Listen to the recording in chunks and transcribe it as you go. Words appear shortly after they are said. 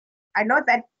I know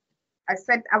that I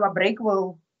said our break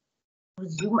will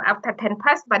resume after 10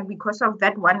 past, but because of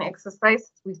that one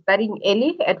exercise, we're starting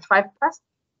early at 5 past.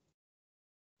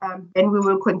 Then we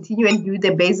will continue and do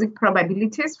the basic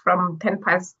probabilities from 10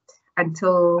 past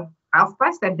until half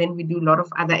past, and then we do a lot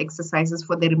of other exercises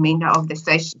for the remainder of the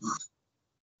session.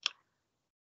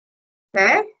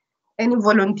 Okay, any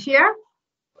volunteer?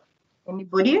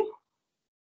 Anybody?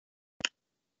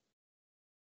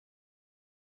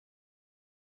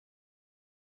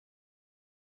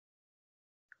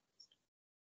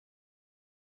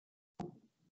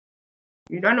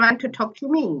 You don't want to talk to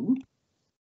me?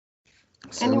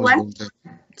 Anyone?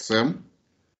 Sam?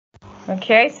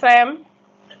 Okay, Sam.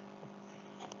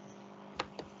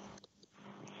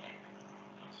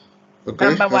 Okay.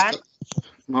 Number one.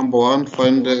 Number one,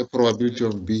 find the probability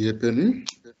of B happening.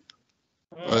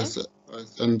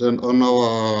 And then on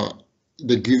our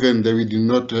the given that we do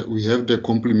not we have the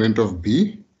complement of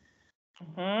B,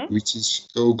 which is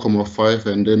 0.5,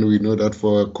 and then we know that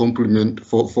for a complement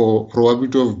for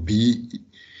probability of B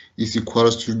is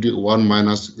equals to the 1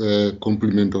 minus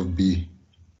complement of B.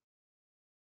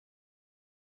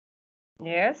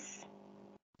 Yes.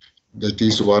 That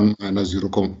is 1 minus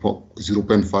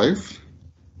 0.5.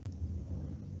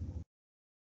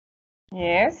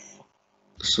 Yes.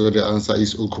 So the answer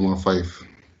is 0.5.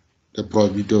 The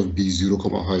probability of B is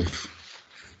 0.5.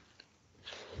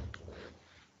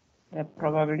 The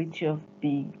probability of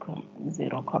B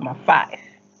 0.5.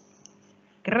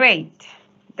 Great.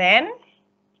 Then?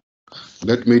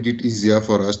 That made it easier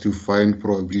for us to find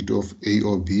probability of A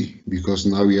or B, because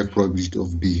now we have probability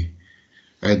of B.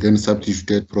 I then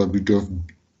substituted probability of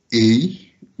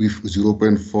A with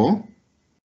 0.4.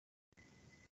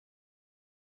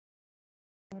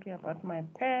 Sorry about my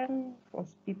pen for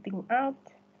spitting out.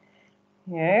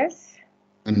 Yes.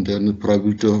 And then the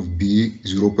probability of B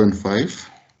 0.5.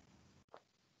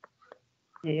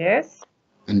 Yes.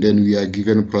 And then we are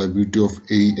given probability of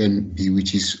A and B,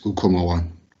 which is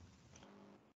 0.1.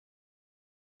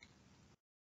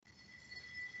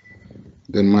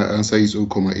 Then my answer is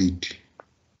 0.8.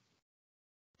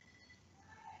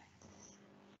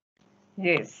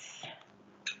 Yes.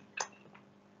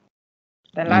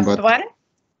 The last one?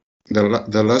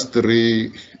 The last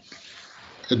three,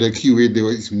 the keyword there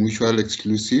is mutual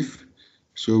exclusive.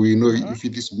 So we know if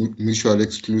it is mutual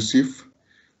exclusive,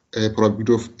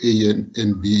 probability of A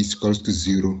and B is equals to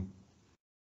 0.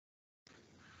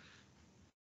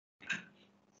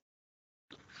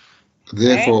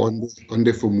 Therefore, on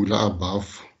the formula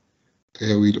above,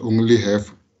 we'll only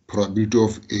have probability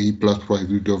of A plus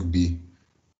probability of B.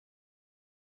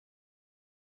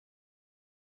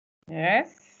 Yes.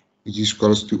 Which is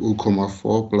equals to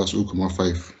 0.4 plus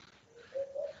 0.5.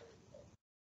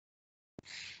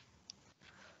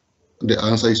 The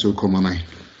answer is 0.9.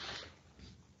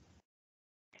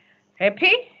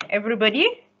 Happy,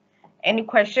 everybody? Any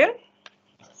question?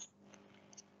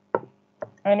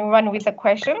 Anyone with a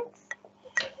question?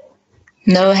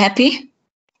 No, happy?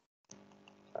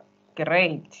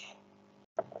 Great.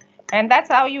 And that's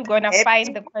how you're going to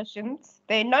find the questions.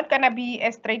 They're not going to be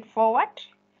as straightforward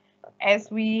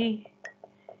as we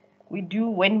do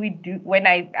when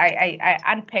I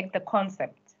unpack the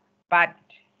concept. But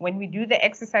when we do the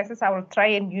exercises, I will try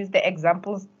and use the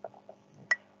examples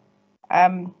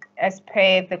as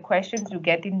per the questions you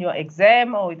get in your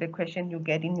exam or the question you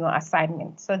get in your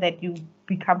assignment, so that you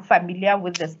become familiar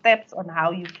with the steps on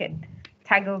how you can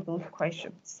tackle those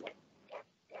questions.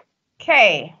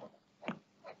 Okay.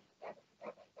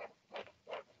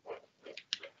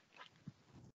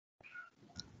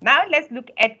 Now let's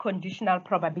look at conditional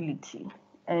probability.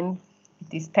 And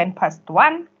it is 10 past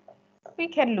 1. We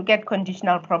can look at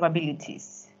conditional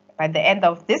probabilities. By the end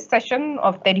of this session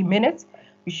of 30 minutes,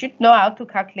 we should know how to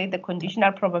calculate the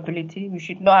conditional probability. We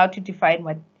should know how to define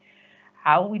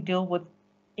how we deal with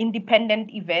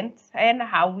independent events and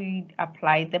how we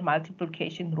apply the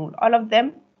multiplication rule. All of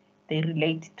them, they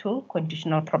relate to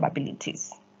conditional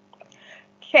probabilities.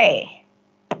 Okay.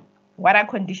 What are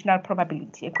conditional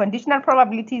probability? A conditional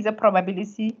probability is a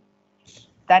probability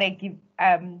that I give.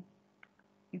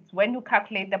 It's when you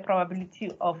calculate the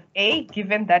probability of A,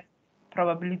 given that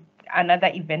probably another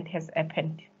event has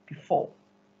happened before.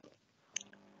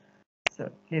 So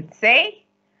let's say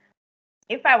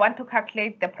if I want to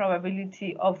calculate the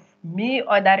probability of me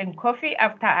ordering coffee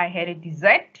after I had a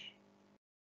dessert,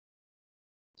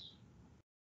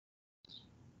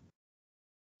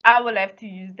 I will have to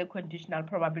use the conditional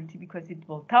probability, because it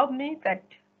will tell me that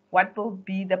what will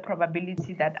be the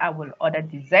probability that I will order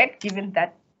dessert given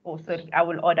that, I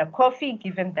will order coffee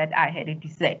given that I had a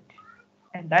dessert.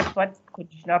 And that's what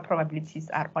conditional probabilities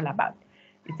are all about.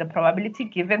 It's a probability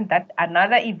given that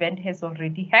another event has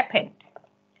already happened.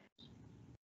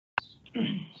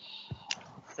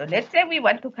 So let's say we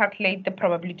want to calculate the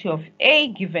probability of A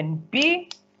given B,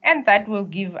 and that will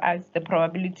give us the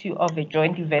probability of a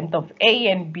joint event of A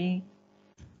and B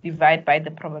divided by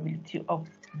the probability of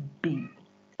B.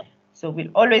 So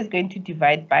we're always going to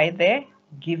divide by the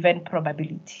given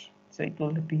probability. So it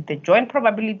will be the joint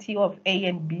probability of A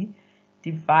and B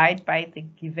divided by the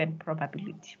given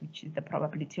probability, which is the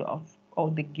probability of, or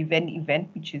the given event,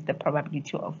 which is the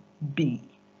probability of B.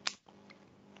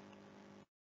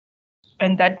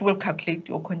 And that will calculate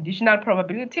your conditional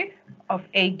probability of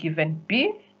A given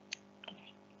B.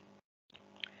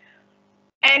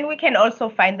 And we can also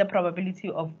find the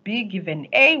probability of B given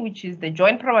A, which is the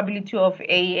joint probability of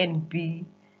A and B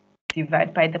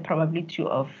divided by the probability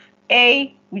of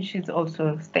A, which is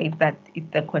also state that it's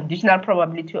the conditional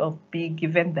probability of B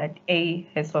given that A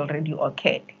has already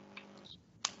occurred.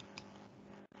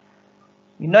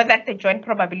 You know that the joint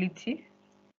probability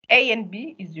A and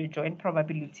B is your joint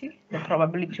probability. The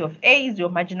probability of A is your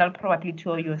marginal probability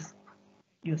or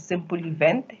your simple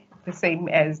event, the same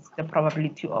as the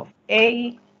probability of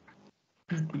A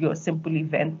is your simple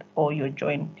event or your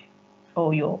joint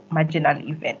or your marginal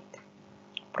event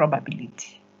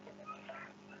probability.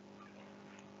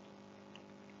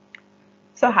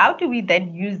 So how do we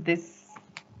then use this?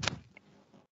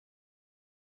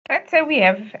 Let's say we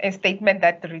have a statement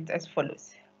that reads as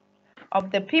follows.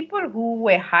 Of the people who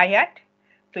were hired,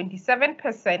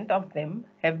 27% of them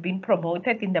have been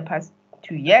promoted in the past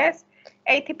 2 years,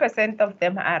 80% of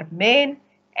them are men,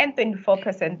 and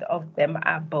 24% of them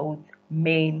are both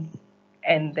men,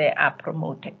 and they are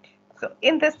promoted. So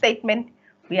in the statement,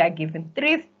 we are given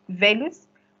 3 values,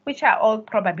 which are all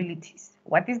probabilities.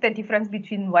 What is the difference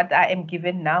between what I am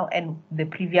given now and the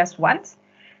previous ones?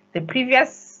 The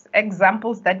previous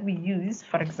examples that we use,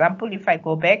 for example, if I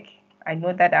go back, I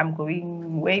know that I'm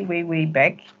going way, way, way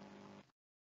back.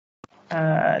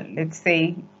 Let's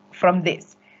say from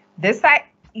this. These are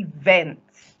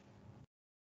events.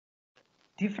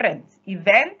 Different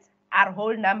events are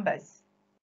whole numbers.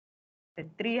 The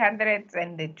 300s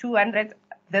and the 200s,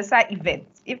 these are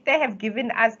events. If they have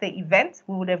given us the events,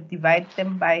 we would have divided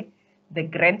them by the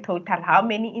grand total. How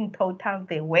many in total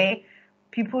there were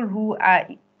people who are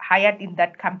hired in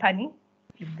that company.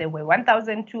 If there were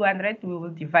 1,200, we will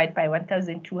divide by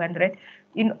 1,200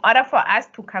 in order for us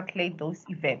to calculate those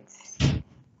events.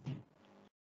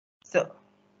 So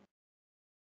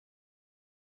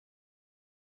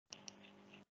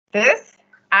these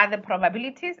are the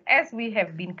probabilities as we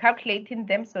have been calculating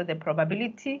them. So the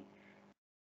probability,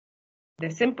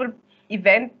 the simple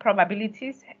event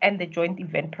probabilities, and the joint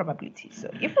event probabilities. So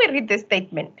if we read this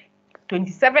statement,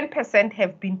 27%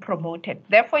 have been promoted.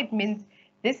 Therefore, it means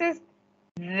this is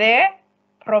the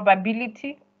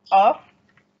probability of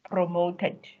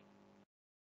promoted,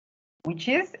 which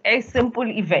is a simple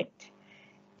event.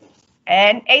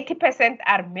 And 80%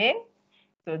 are men.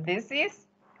 So this is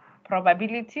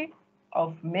probability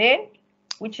of men,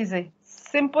 which is a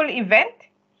simple event.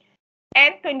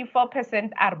 And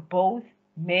 24% are both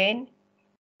men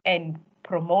and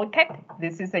promoted.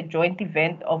 This is a joint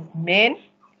event of men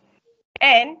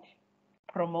and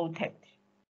promoted.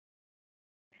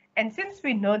 And since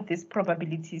we know these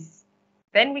probabilities,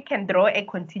 then we can draw a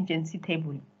contingency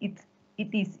table. It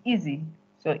is easy.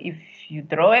 So if you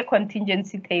draw a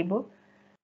contingency table,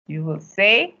 you will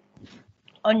say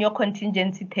on your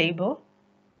contingency table,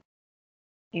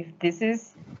 if this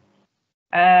is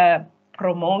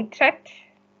promoted,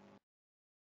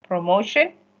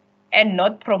 promotion, and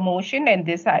not promotion, and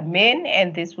these are men,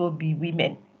 and this will be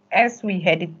women, as we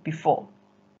had it before.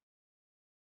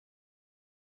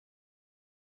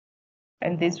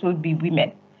 And this will be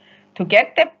women. To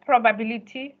get the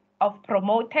probability of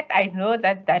promoted, I know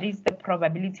that that is the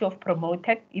probability of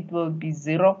promoted. It will be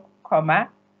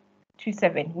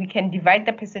 0.27. We can divide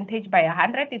the percentage by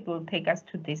 100. It will take us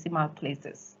to decimal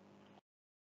places.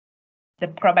 The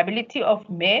probability of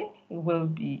men will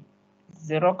be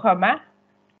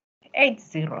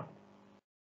 0.80.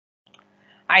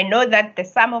 I know that the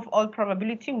sum of all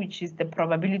probability, which is the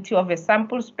probability of a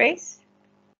sample space,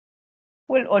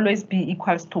 will always be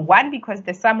equals to 1 because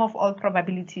the sum of all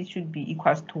probabilities should be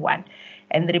equals to 1.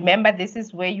 And remember, this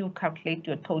is where you calculate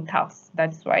your totals.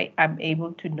 That's why I'm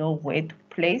able to know where to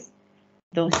place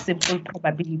those simple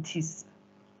probabilities.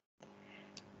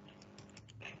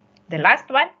 The last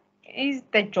one is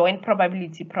the joint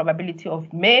probability, probability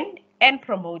of men and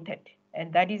promoted.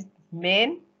 And that is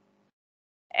men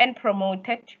and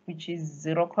promoted, which is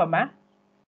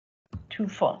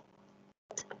 0.24.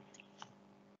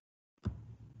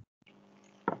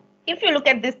 If you look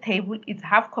at this table, it's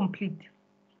half complete.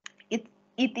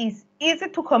 It is easy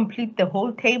to complete the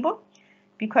whole table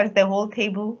because the whole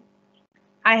table,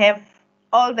 I have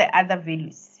all the other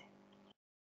values.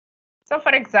 So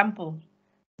for example,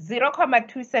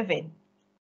 0.27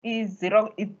 is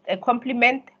a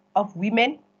complement of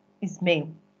women is male.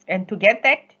 And to get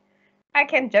that, I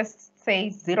can just say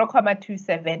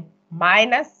 0.27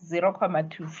 minus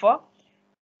 0.24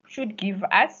 should give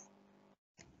us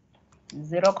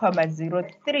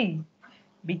 0.03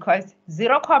 because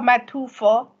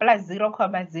 0.24 plus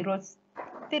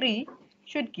 0.03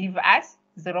 should give us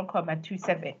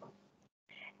 0.27.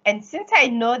 And since I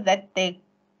know that the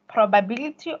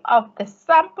probability of the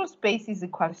sample space is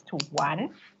equals to 1,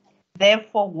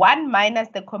 therefore 1 minus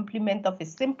the complement of a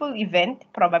simple event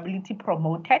probability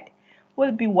promoted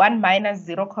will be 1 minus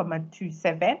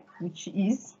 0.27, which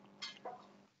is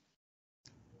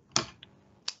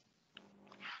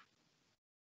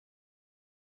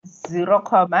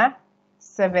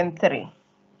 0.73.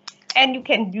 And you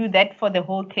can do that for the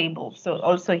whole table. So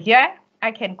also here,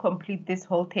 I can complete this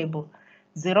whole table.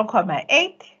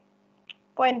 0.8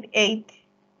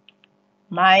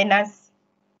 minus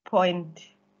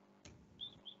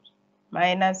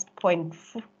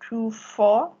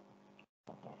 0.24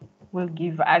 will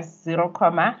give us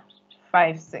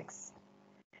 0.56.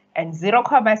 And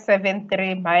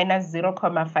 0.73 minus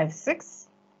 0.56.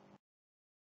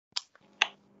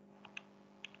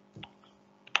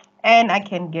 And I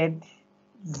can get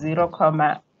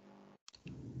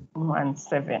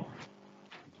 0.17.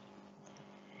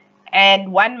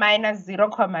 And 1 minus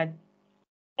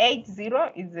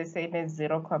 0.80 is the same as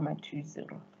 0.20.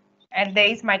 And there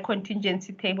is my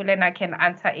contingency table, and I can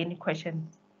answer any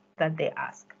questions that they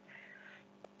ask.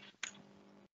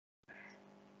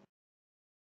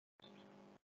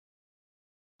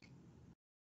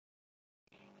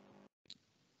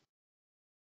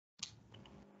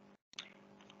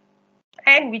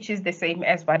 And which is the same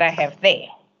as what I have there.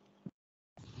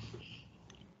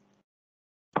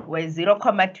 Where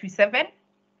 0.27,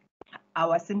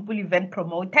 our simple event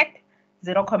promoted,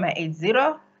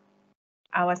 0.80,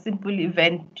 our simple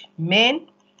event main,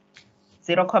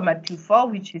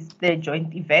 0.24, which is the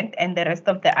joint event, and the rest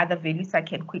of the other values, I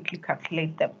can quickly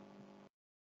calculate them.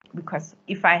 Because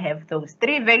if I have those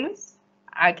three values,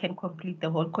 I can complete the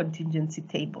whole contingency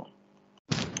table.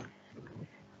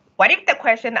 What if the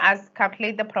question asks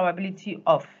calculate the probability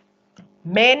of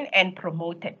main and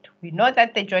promoted? We know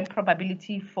that the joint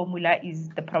probability formula is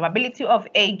the probability of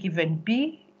A given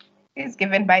B is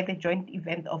given by the joint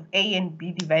event of A and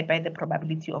B divided by the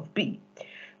probability of B.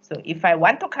 So if I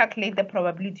want to calculate the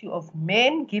probability of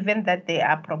main given that they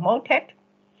are promoted,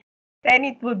 then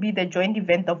it will be the joint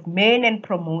event of main and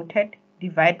promoted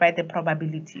divided by the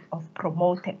probability of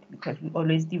promoted, because we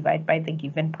always divide by the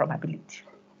given probability.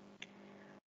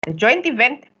 The joint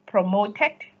event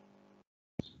promoted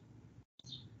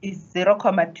is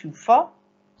 0.24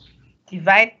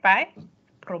 divided by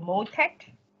promoted,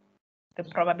 the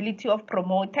probability of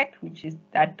promoted, which is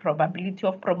that probability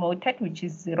of promoted, which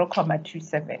is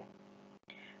 0.27,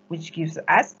 which gives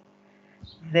us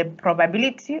the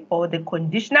probability or the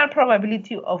conditional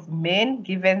probability of main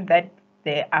given that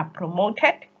they are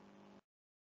promoted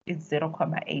is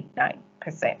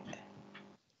 0.89%.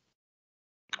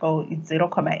 Or it's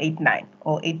 0.89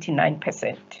 or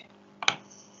 89%.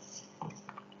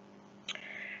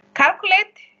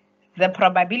 Calculate the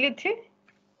probability.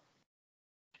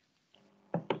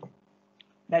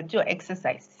 That's your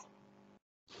exercise.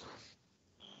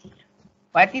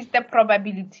 What is the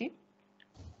probability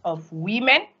of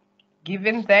women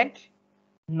given that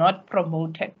not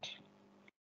promoted?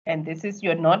 And this is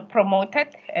your not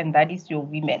promoted, and that is your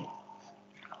women.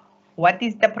 What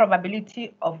is the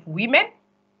probability of women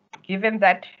given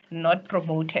that not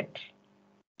promoted?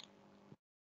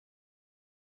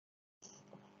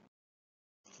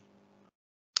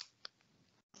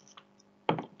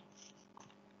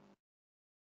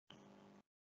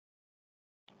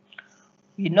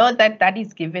 We know that that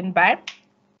is given by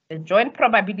the joint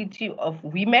probability of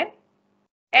women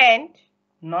and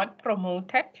not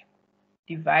promoted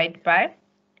divided by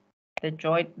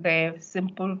the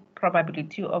simple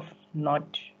probability of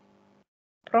not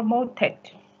promoted.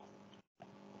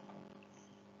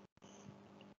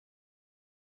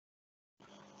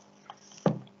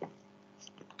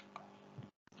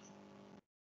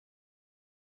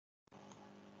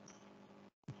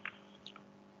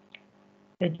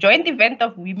 The joint event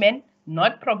of women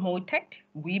not promoted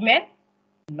is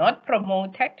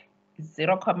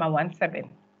 0.17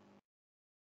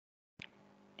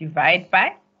 divided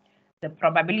by the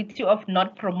probability of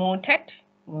not promoted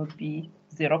will be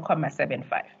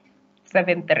 0.75.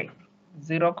 0.73.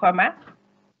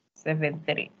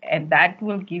 0.73. And that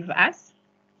will give us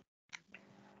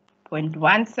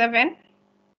 0.17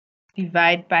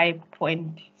 divided by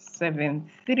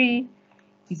 0.73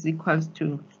 is equals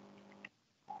to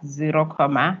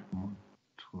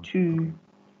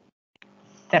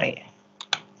 0.23.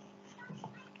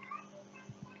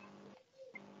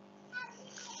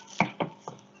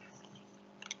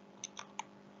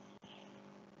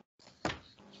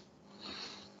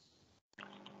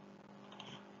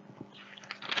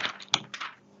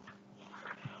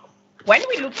 When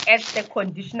we look at the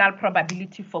conditional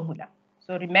probability formula,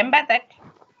 so remember that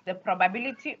the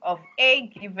probability of A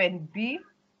given B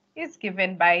is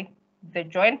given by the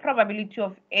joint probability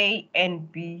of A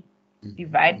and B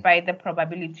divided by the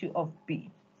probability of B.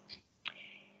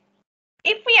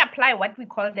 If we apply what we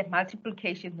call the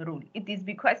multiplication rule, it is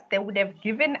because they would have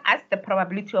given us the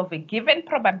probability of a given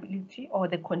probability or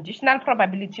the conditional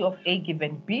probability of A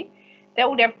given B. They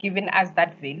would have given us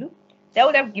that value. They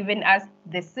would have given us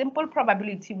the simple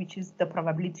probability, which is the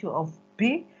probability of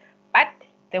B, but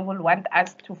they will want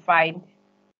us to find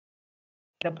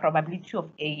the probability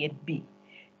of A and B.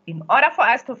 In order for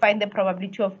us to find the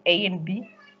probability of A and B,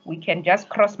 we can just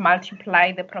cross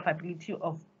multiply the probability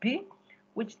of B,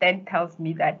 which then tells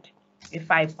me that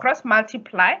if I cross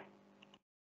multiply,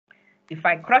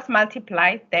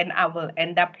 then I will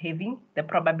end up having the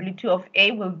probability of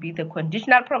A will be the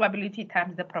conditional probability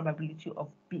times the probability of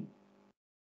B.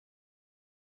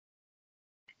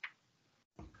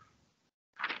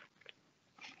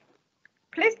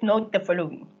 Please note the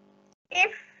following.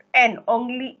 If and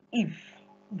only if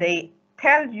they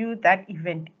tell you that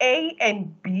event A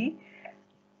and B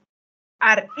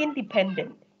are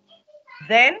independent,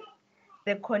 then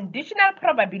the conditional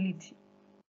probability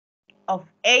of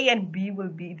A and B will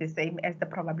be the same as the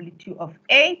probability of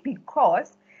A,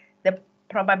 because the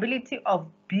probability of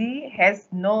B has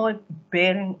no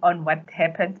bearing on what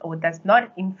happens or does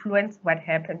not influence what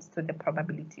happens to the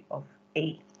probability of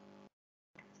A.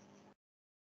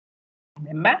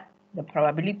 Remember, the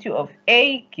probability of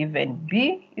A given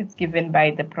B is given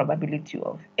by the probability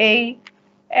of A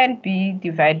and B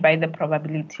divided by the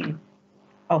probability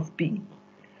of B.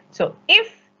 So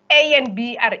if A and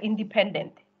B are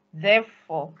independent,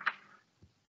 therefore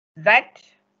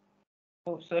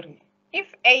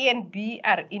if A and B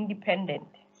are independent,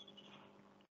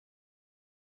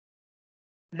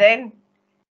 then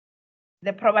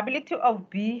the probability of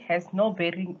B has no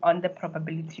bearing on the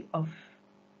probability of,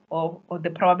 or the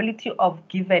probability of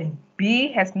given B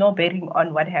has no bearing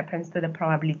on what happens to the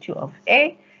probability of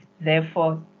A.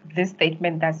 Therefore, this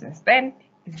statement doesn't stand.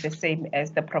 It's the same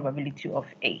as the probability of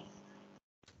A.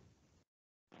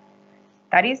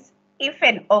 That is, if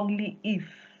and only if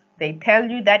they tell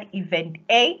you that event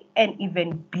A and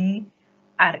event B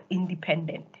are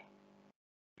independent.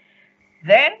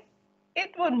 Then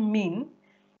it would mean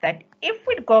that if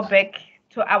we go back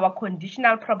to our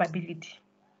conditional probability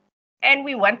and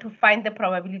we want to find the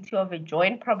probability of a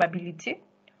joint probability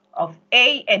of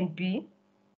A and B,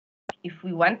 if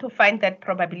we want to find that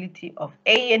probability of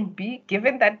A and B,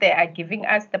 given that they are giving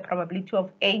us the probability of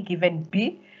A given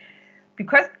B,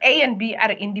 because A and B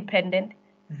are independent,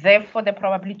 therefore the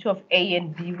probability of A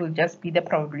and B will just be the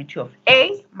probability of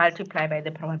A multiplied by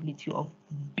the probability of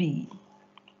B.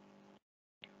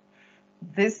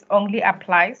 This only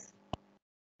applies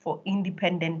for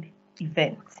independent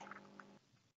events.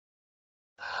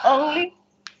 Only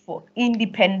for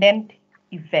independent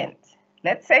events.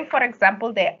 Let's say, for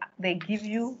example, they give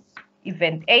you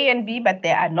event A and B, but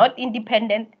they are not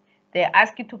independent. They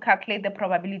ask you to calculate the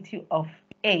probability of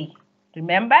A.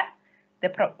 Remember,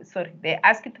 they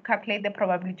ask you to calculate the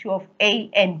probability of A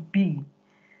and B.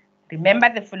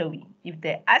 Remember the following. If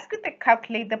they ask you to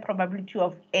calculate the probability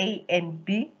of A and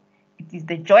B, it is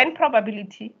the joint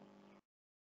probability.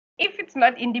 If it's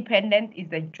not independent, it's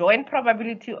the joint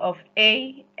probability of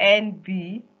A and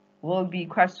B will be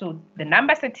equal to the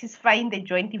number satisfying the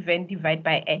joint event divided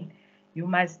by N. You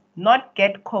must not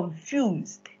get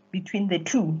confused between the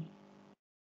two.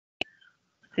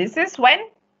 This is when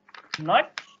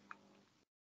not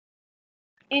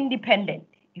independent.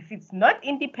 If it's not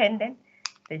independent,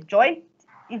 the joint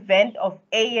event of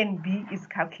A and B is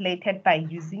calculated by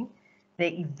using the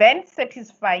event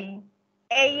satisfying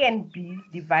A and B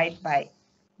divided by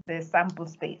the sample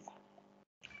space.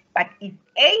 But if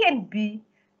A and B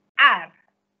are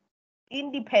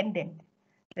independent,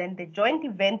 then the joint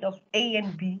event of A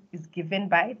and B is given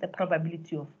by the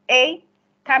probability of A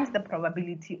times the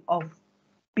probability of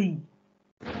B.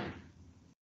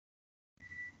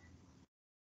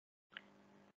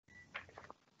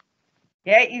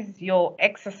 Here is your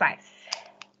exercise.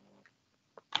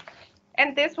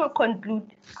 And this will conclude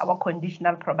our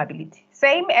conditional probability.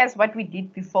 Same as what we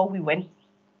did before we went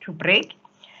to break.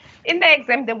 In the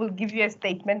exam, they will give you a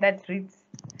statement that reads,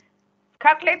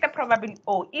 calculate the probability,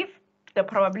 or if the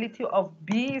probability of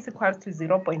B is equal to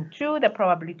 0.2, the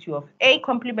probability of A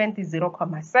complement is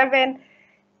 0.7,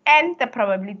 and the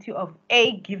probability of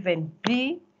A given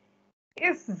B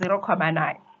is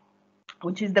 0.9,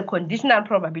 which is the conditional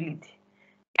probability.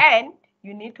 And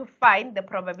you need to find the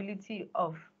probability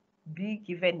of B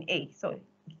given A. So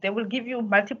they will give you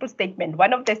multiple statements.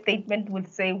 One of the statements will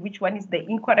say which one is the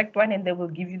incorrect one, and they will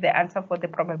give you the answer for the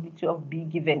probability of B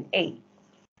given A.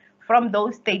 From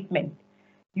those statements,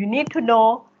 you need to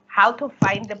know how to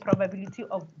find the probability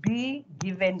of B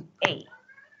given A.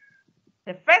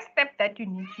 The first step that you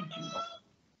need to do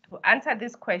to answer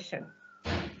this question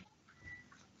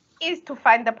is to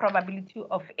find the probability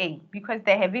of A, because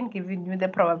they haven't given you the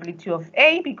probability of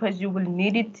A, because you will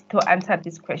need it to answer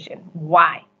this question.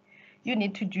 Why? You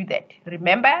need to do that.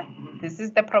 Remember, this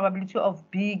is the probability of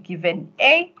B given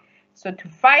A. So to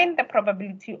find the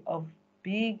probability of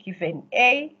B given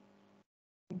A,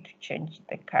 I need to change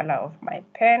the color of my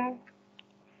pen.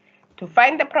 To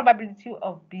find the probability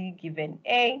of B given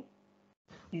A,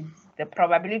 is the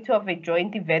probability of a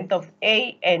joint event of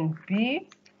A and B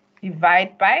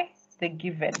divided by the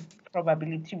given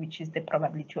probability, which is the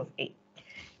probability of A.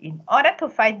 In order to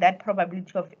find that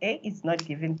probability of A is not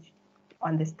given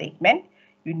on the statement,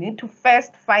 you need to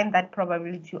first find that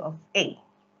probability of A.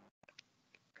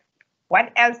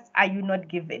 What else are you not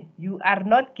given? You are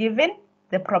not given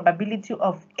the probability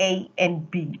of A and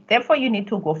B. Therefore, you need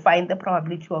to go find the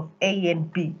probability of A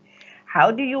and B.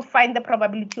 How do you find the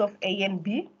probability of A and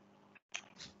B?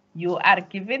 You are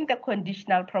given the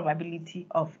conditional probability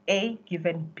of A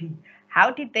given B. How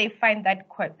did they find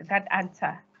that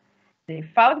answer? They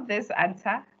found this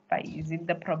answer by using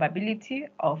the probability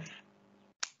of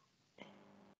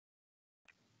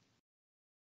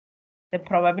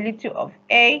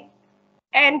A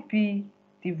and B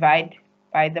divided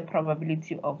by the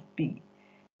probability of B.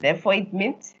 Therefore, it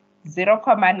means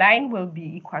 0.9 will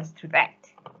be equals to that,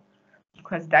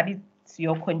 because that is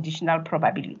your conditional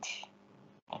probability.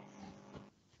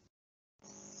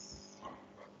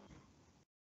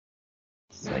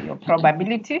 So your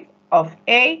probability of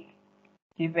A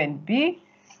given B,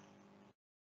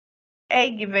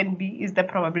 A given B is the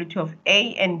probability of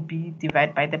A and B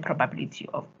divided by the probability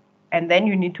of, and then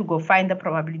you need to go find the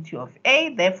probability of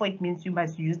A. Therefore, it means you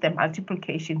must use the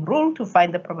multiplication rule to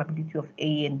find the probability of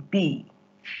A and B.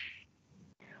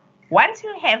 Once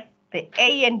you have the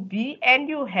A and B and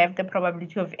you have the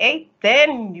probability of A,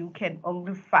 then you can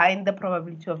only find the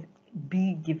probability of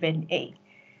B given A.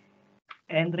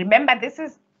 And remember, this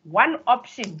is one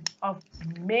option of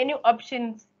many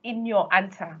options in your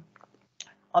answer.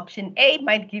 Option A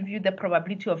might give you the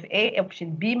probability of A,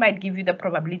 option B might give you the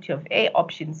probability of A,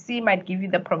 option C might give you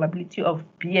the probability of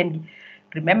B, and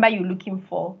remember, you're looking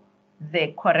for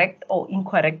the correct or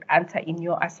incorrect answer in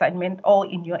your assignment or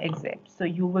in your exam. So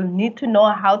you will need to know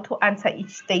how to answer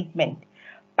each statement.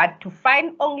 But to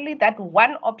find only that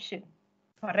one option,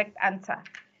 correct answer,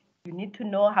 you need to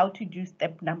know how to do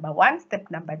step number 1, step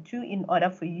number 2 in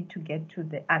order for you to get to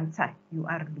the answer you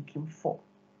are looking for.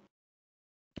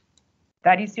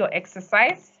 That is your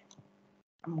exercise.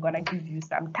 I'm going to give you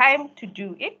some time to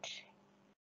do it.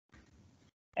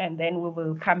 And then we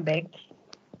will come back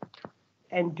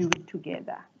and do it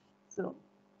together. So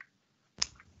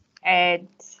at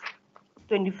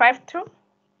 25:2,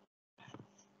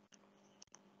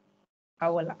 I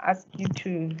will ask you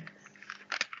to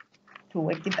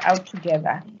work it out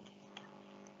together.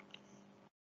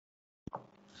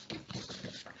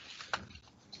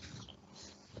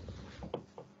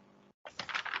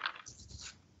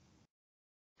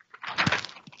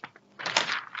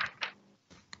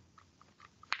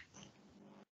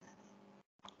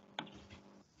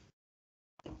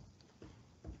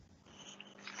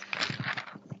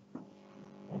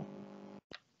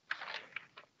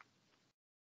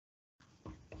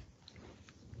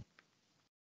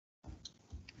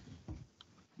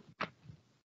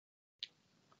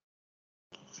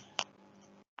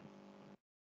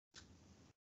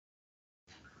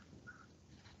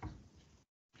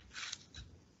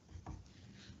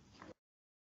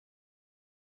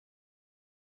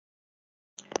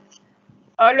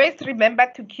 Always remember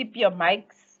to keep your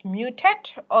mics muted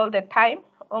all the time.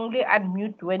 Only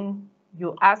unmute when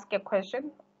you ask a question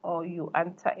or you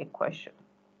answer a question.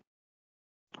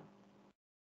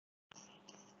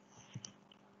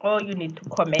 Or you need to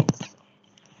comment.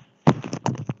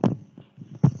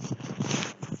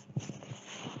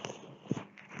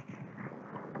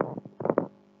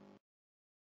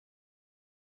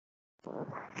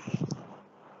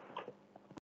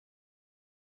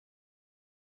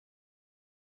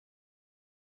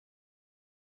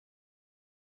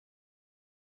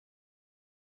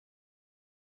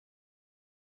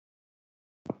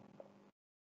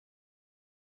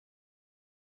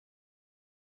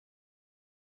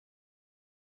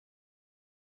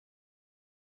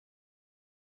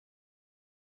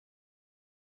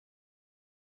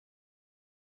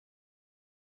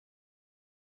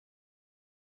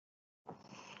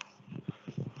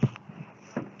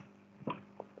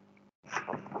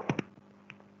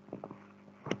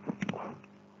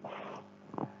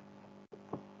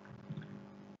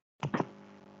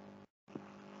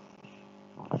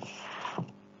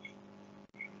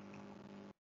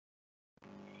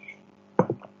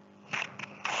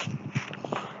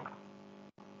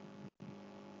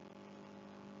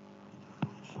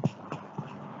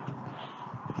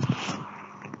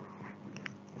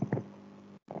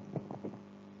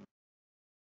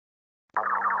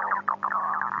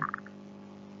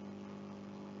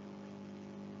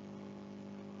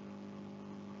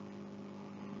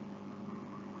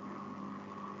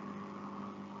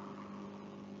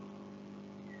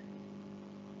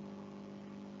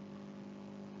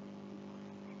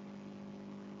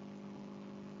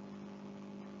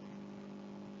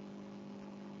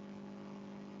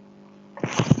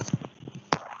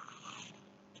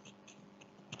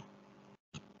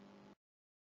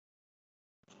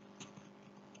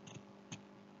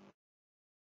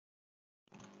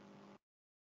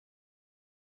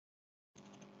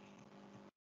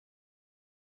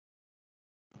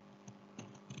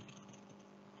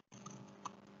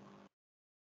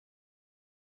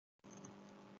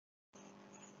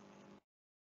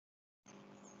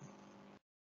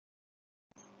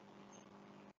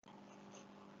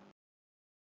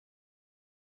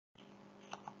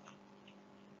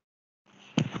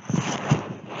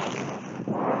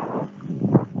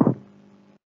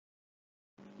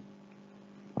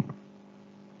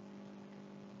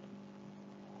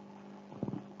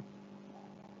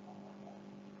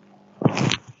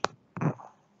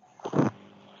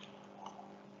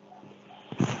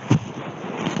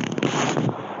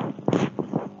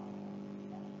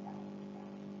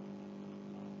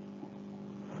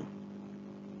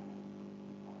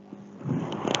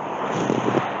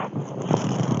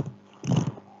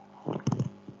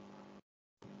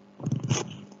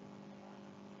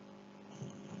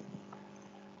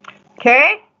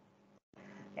 Okay.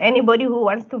 Anybody who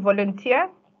wants to volunteer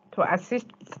to assist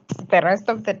the rest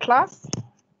of the class?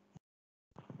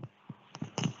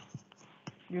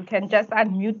 You can just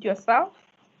unmute yourself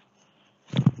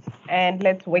and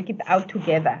let's work it out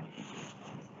together.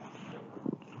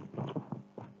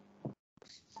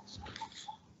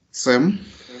 Sam?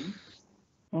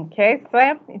 Okay,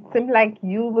 Sam, it seems like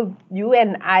you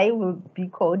and I will be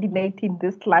coordinating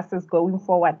these classes going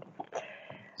forward.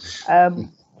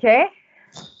 Okay.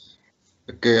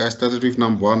 Okay, I started with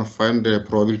number 1, find the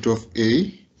probability of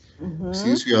A.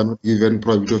 Since we are not given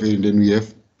probability of A, then we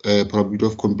have probability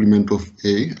of complement of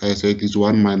A. I said is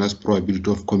 1 minus probability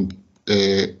of complement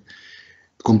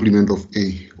of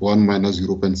A, 1 minus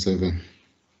 0.7.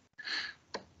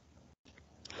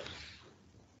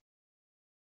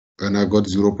 And I got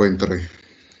 0.3.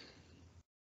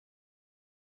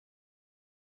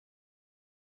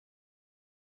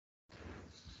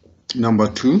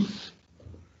 Number 2,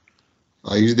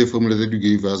 I use the formula that you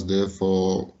gave us there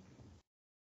for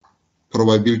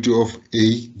probability of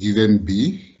A given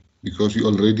B, because we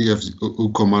already have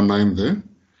 0.9 there.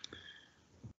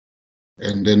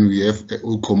 And then we have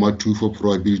 0.2 for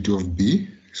probability of B.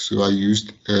 So I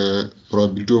used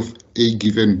probability of A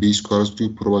given B equals to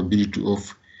probability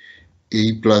of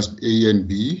A plus A and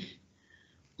B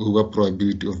over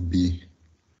probability of B.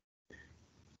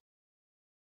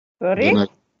 Sorry?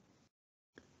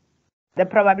 The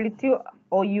probability,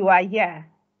 or you are here?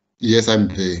 Yes, I'm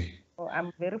there. Oh,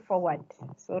 I'm very forward.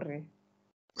 Sorry.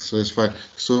 So it's fine.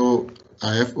 So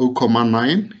I have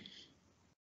 0.9.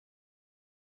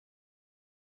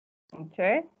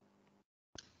 Okay.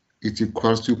 It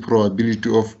equals to probability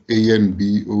of A and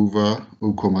B over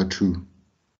 0.2.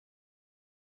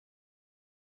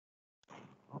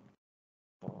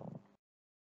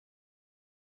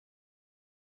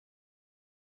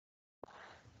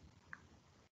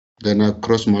 Then I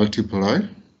cross multiply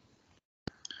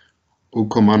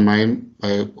 0.9 by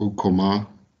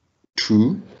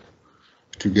 0.2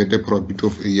 to get the probability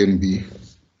of A and B.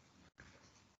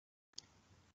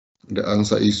 The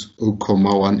answer is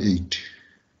 0.18.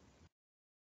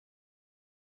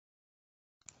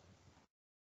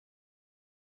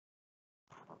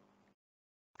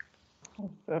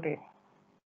 Sorry.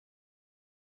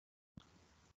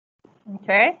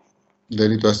 Okay.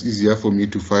 Then it was easier for me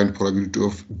to find probability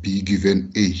of B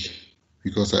given A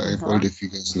because I have all the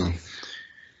figures now.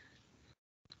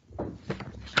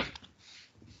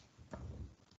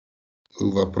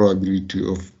 Over probability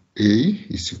of A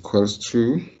is equals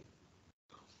to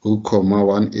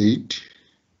 0.18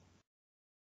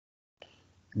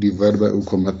 divided by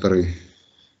 0.3.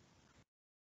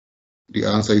 The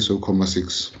answer is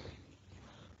 0.6.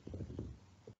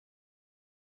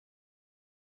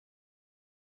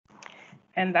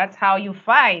 And that's how you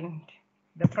find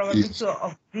the probability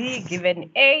of B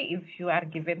given A if you are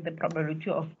given the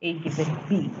probability of A given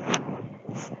B.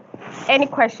 Any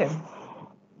questions?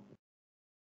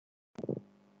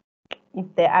 If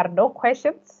there are no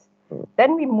questions,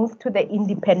 then we move to the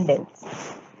independence.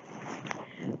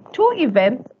 Two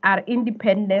events are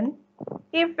independent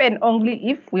if and only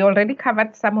if, we already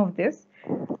covered some of this,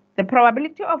 the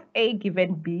probability of A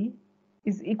given B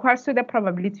is equal to the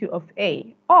probability of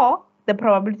A, or the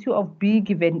probability of B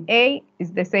given A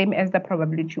is the same as the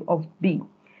probability of B.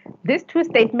 These two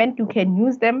statements, you can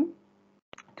use them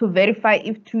to verify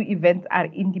if two events are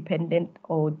independent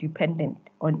or dependent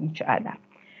on each other.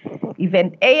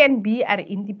 Event A and B are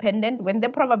independent when the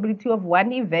probability of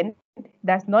one event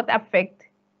does not affect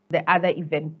the other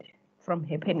event from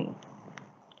happening.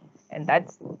 And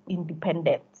that's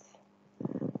independence.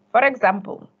 For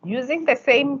example, using the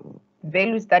same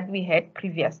values that we had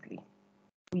previously,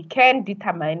 we can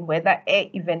determine whether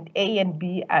event A and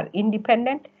B are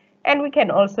independent, and we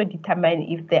can also determine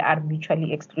if they are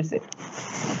mutually exclusive.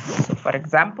 So for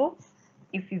example,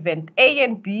 if event A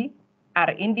and B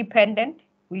are independent,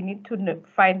 we need to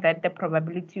find that the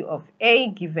probability of A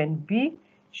given B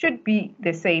should be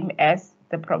the same as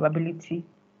the probability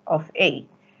of A.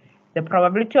 The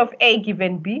probability of A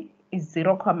given B is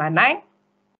 0.9.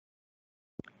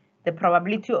 The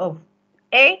probability of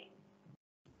A,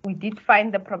 we did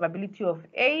find the probability of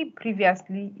A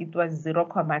previously, it was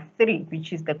 0.3,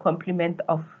 which is the complement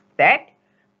of that,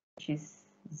 which is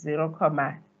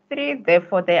 0.3.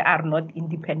 Therefore, they are not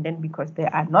independent because they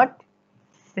are not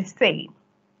the same.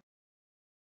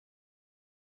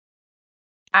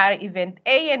 Are event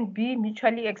A and B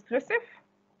mutually exclusive?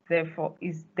 Therefore,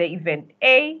 is the event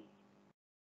A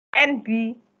and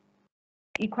B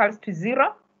equals to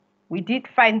 0? We did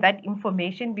find that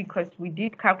information because we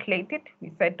did calculate it.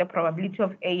 We said the probability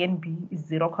of A and B is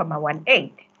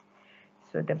 0.18.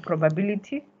 So the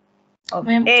probability of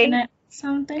A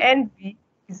and B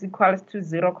is equals to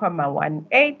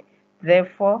 0.18.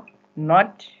 Therefore,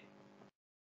 not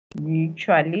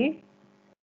mutually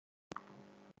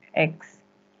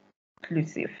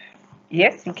exclusive.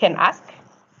 Yes, you can ask.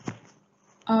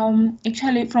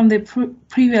 Actually, from the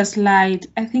previous slide,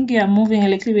 I think you are moving a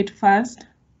little bit fast.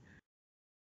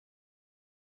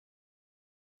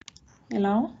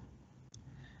 Hello?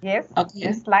 Yes. Okay.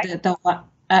 This slide.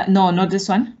 No, not this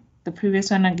one. The previous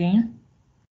one again.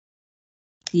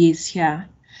 Yes, yeah.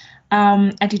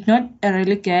 I did not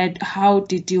really get how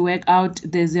did you work out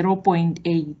the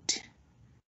 0.8?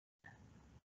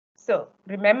 So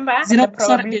remember the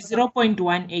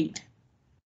 0.18.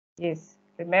 Yes,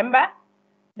 remember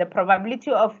the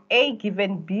probability of A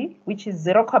given B, which is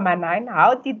 0.9.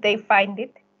 How did they find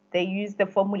it? They used the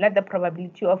formula, the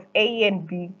probability of A and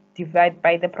B divided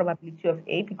by the probability of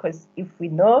A, because if we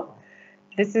know,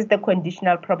 this is the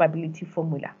conditional probability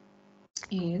formula.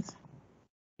 Yes.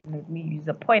 Let me use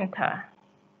a pointer.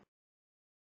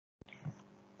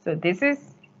 So this is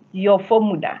your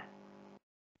formula.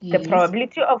 Yes. The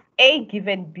probability of A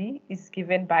given B is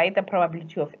given by the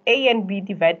probability of A and B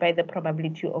divided by the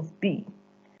probability of B.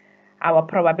 Our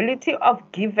probability of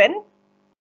given,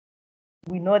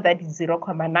 we know that is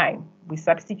 0.9. We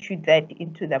substitute that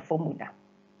into the formula.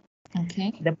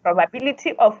 Okay. The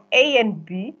probability of A and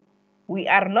B, we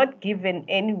are not given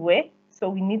anywhere, so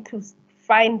we need to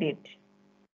find it.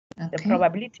 Okay. The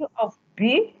probability of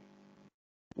B,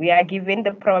 we are given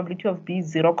the probability of B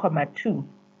 0.2.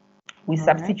 We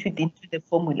substitute into the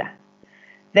formula.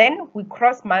 Then we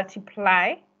cross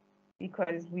multiply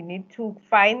because we need to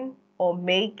find or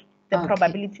make the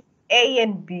probability of A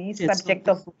and B subject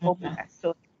of the formula.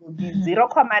 So it will be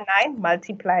 0.9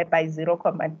 multiplied by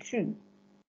 0.2,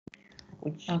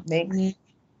 which makes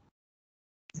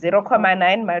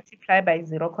 0.9 multiplied by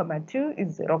 0.2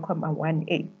 is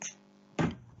 0.18.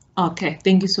 Okay,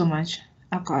 thank you so much.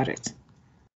 I got it.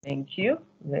 Thank you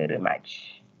very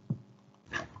much.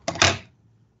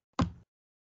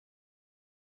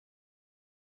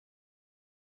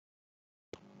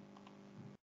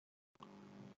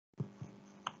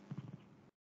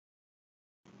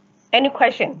 Any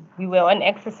question? We were on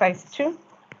exercise 2.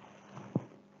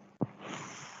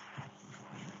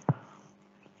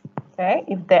 Okay,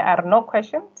 if there are no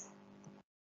questions.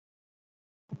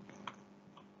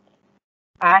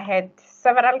 I had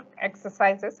several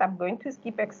exercises. I'm going to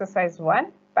skip exercise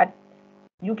 1, but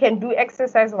you can do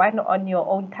exercise 1 on your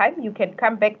own time. You can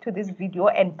come back to this video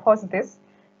and pause this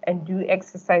and do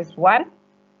exercise 1.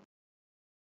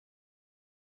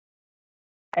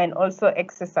 And also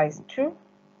exercise 2.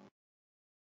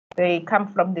 They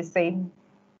come from the same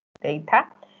data.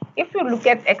 If you look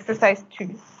at exercise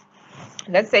 2,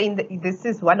 let's say this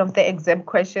is one of the exam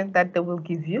questions that they will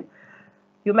give you.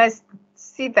 You must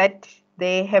see that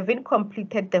they haven't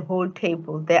completed the whole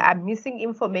table. They are missing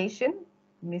information,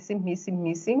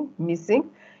 missing.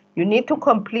 You need to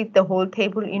complete the whole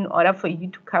table in order for you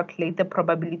to calculate the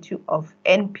probability of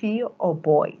NP or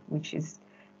boy, which is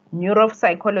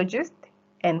neuropsychologist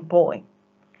and boy.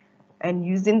 And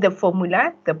using the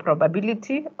formula, the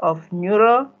probability of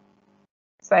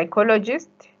neuropsychologist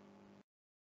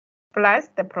plus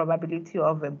the probability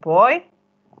of a boy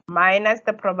minus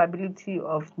the probability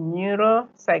of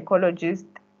neuropsychologist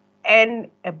and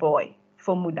a boy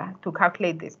formula to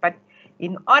calculate this. But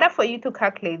in order for you to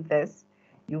calculate this,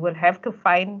 you will have to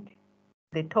find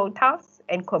the totals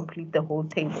and complete the whole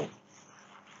table.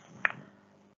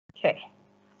 Okay.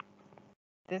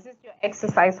 This is your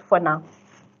exercise for now.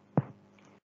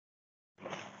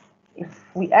 If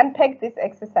we unpack this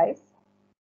exercise,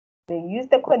 they use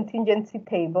the contingency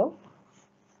table.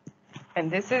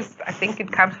 And this is, I think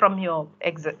it comes from your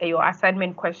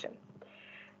assignment question.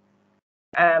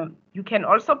 You can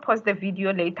also pause the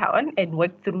video later on and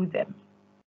work through them.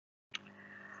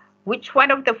 Which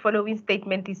one of the following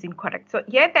statement is incorrect? So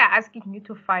here they're asking you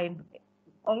to find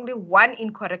only one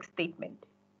incorrect statement.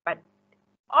 But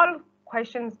all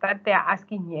questions that they're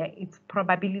asking here, it's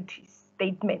probability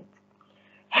statements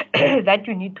that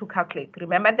you need to calculate.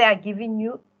 Remember, they are giving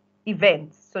you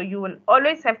events. So you will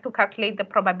always have to calculate the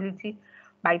probability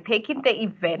by taking the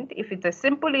event. If it's a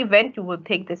simple event, you will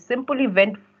take the simple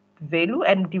event value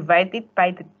and divide it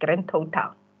by the grand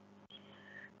total.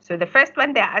 So the first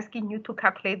one, they're asking you to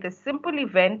calculate the simple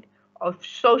event of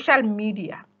social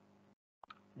media.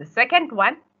 The second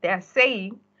one, they are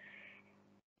saying,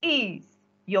 is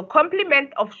your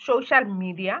complement of social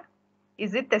media,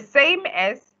 is it the same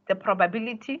as the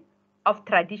probability of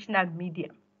traditional media,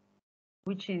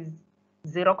 which is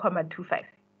 0.25.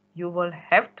 You will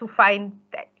have to find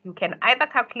that. You can either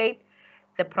calculate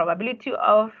the probability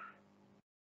of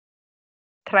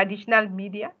traditional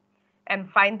media and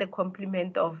find the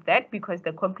complement of that, because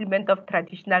the complement of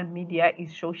traditional media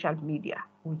is social media,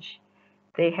 which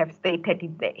they have stated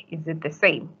it there. Is it the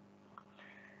same?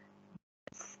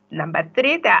 Number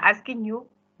 3, they're asking you,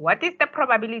 what is the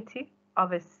probability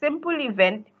of a simple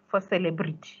event for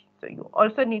celebrity? So you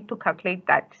also need to calculate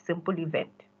that simple event.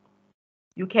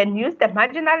 You can use the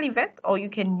marginal event or you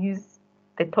can use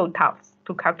the totals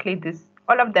to calculate this.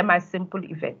 All of them are simple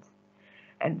events.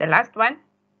 And the last one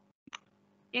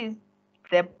is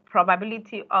the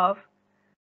probability of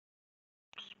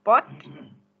spot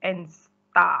and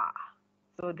star.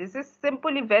 So this is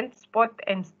simple event, spot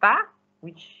and star,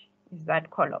 which is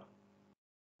that column.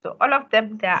 So all of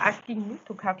them, they are asking you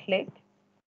to calculate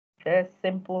the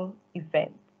simple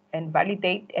event and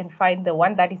validate and find the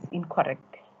one that is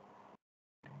incorrect.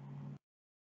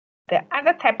 The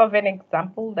other type of an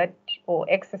example that or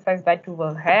exercise that you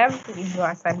will have in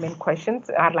your assignment questions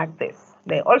are like this.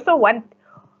 They also want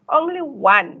only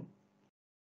one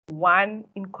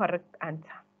incorrect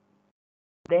answer.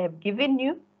 They have given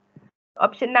you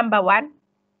option number 1.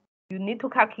 You need to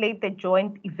calculate the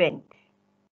joint event.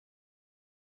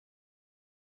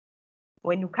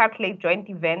 When you calculate joint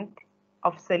event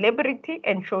of celebrity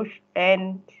and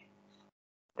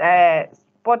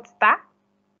sports star,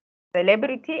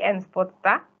 celebrity and sports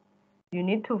star, you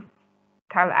need to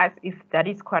tell us if that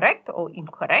is correct or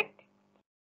incorrect.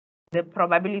 The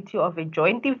probability of a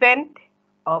joint event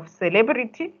of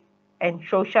celebrity and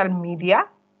social media.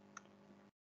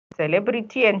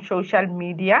 Celebrity and social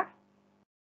media.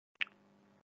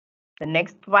 The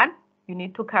next one, you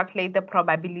need to calculate the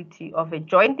probability of a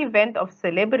joint event of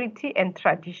celebrity and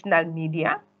traditional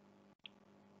media,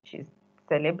 which is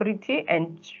celebrity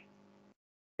and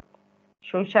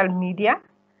social media.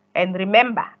 And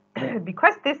remember,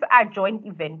 because these are joint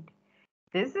event,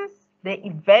 this is the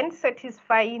event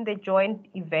satisfying the joint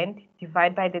event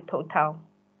divided by the total.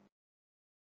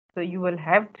 So you will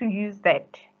have to use that.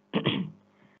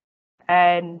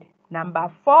 And number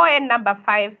 4 and number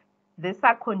 5, these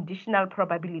are conditional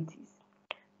probabilities.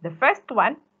 The first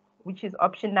one, which is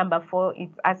option number 4, is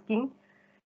asking,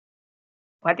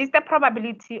 what is the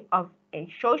probability of a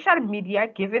social media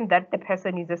given that the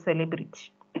person is a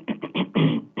celebrity?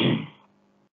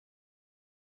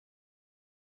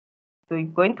 So you're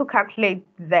going to calculate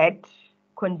that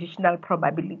conditional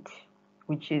probability,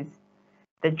 which is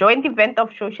the joint event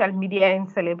of social media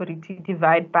and celebrity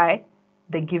divided by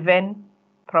the given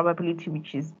probability,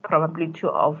 which is probability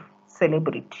of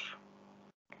celebrity.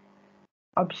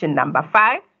 Option number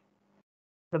 5,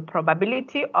 the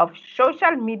probability of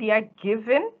social media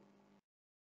given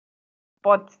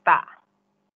sports star.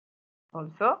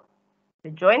 Also, the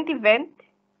joint event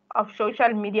of social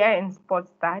media and sports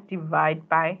star divided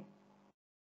by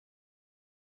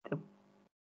the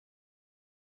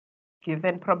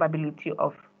given probability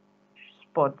of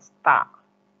sports star.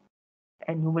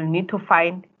 And you will need to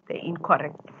find the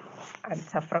incorrect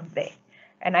answer from there.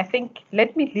 And I think,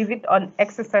 let me leave it on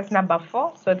exercise number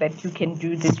 4 so that you can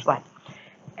do this one.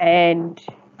 And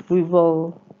we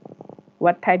will,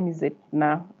 what time is it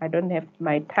now? I don't have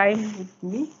my time with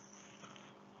me.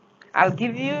 I'll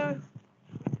give you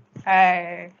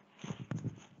 2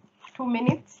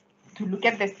 minutes to look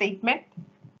at the statement.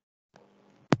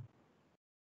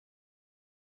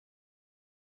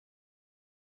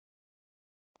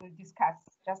 We'll discuss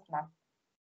just now.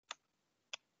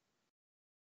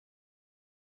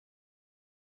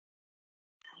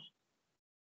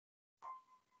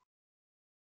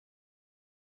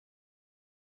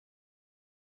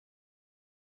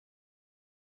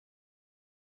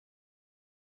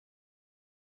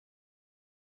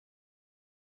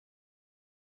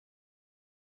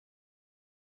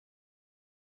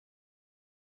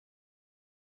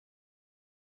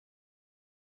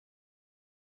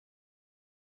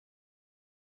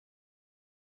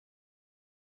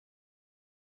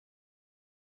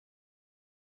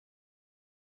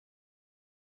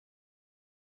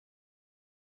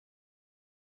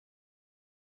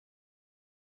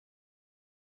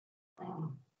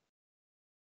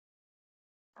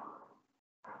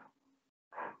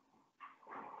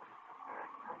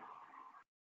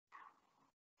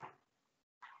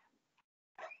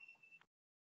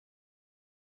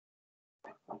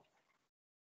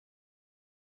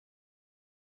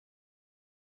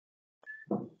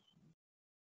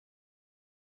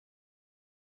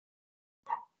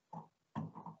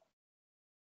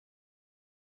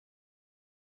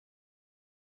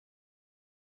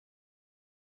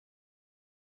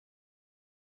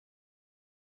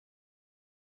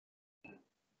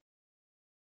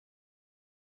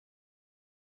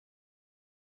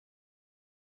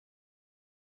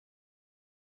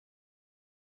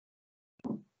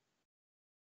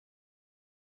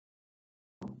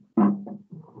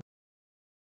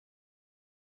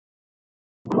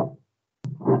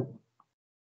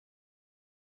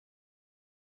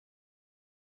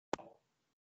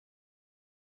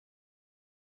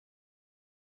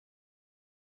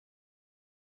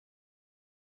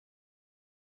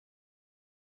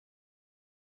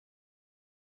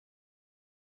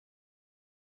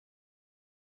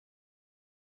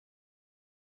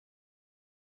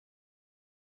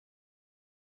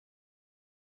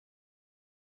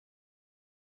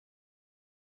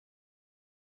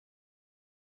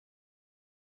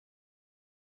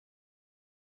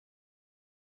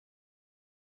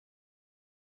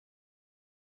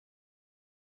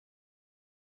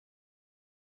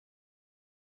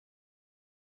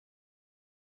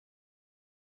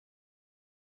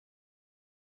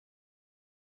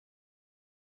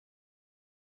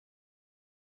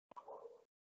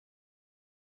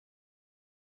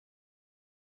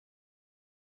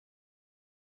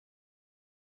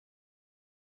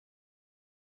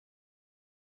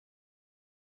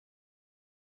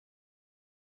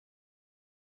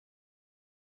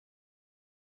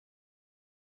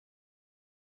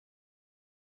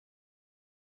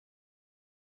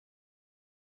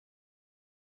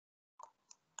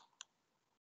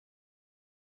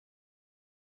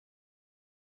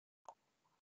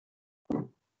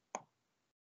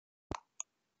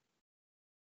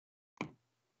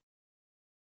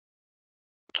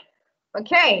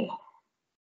 Okay.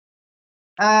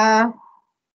 Have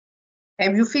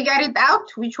you figured it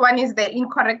out? Which one is the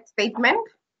incorrect statement?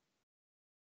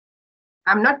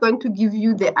 I'm not going to give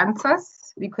you the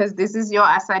answers because this is your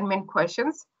assignment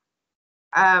questions.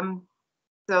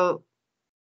 So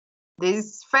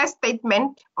this first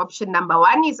statement, option number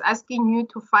 1, is asking you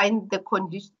to find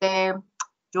the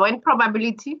joint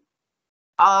probability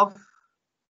of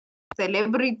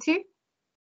celebrity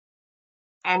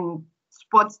and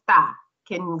sports star.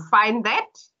 Can you find that?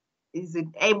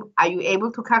 Are you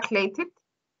able to calculate it?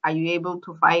 Are you able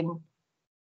to find,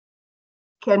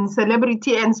 can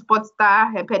celebrity and sports star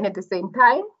happen at the same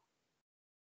time?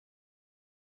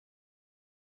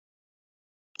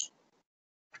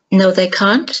 No, they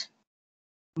can't.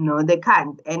 No, they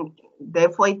can't. And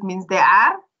therefore it means they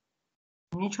are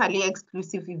mutually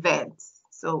exclusive events.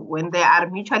 So when there are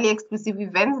mutually exclusive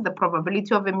events, the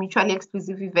probability of a mutually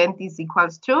exclusive event is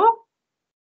equals to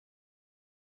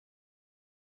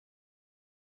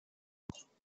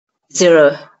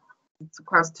 0. It's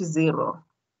equals to 0.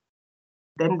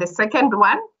 Then the second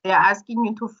one, they're asking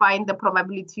you to find the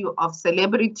probability of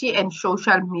celebrity and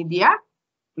social media,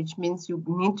 which means you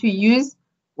need to use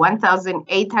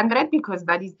 1,800 because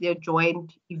that is their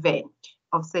joint event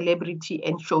of celebrity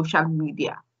and social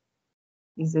media.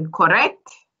 Is it correct?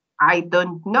 I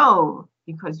don't know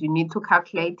because you need to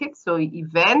calculate it. So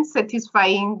event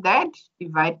satisfying that,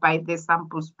 divide by the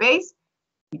sample space,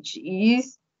 which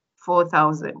is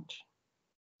 4,000.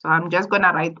 So I'm just going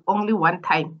to write only one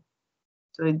time.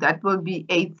 So that will be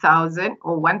 8,000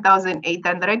 or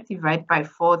 1,800 divided by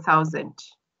 4,000.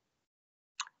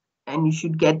 And you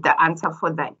should get the answer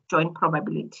for that joint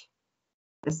probability.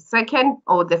 The second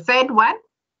or the third one,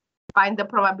 find the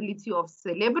probability of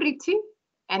celebrity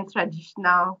and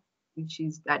traditional, which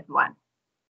is that one.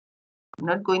 I'm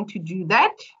not going to do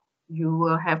that. You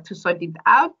will have to sort it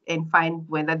out and find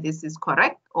whether this is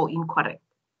correct or incorrect.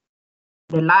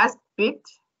 The last bit,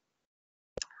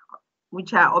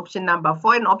 which are option number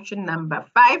 4 and option number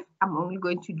 5, I'm only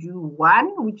going to do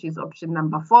one, which is option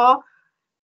number 4.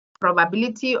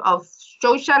 Probability of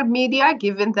social media,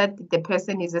 given that the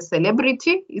person is a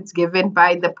celebrity, it's given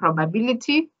by the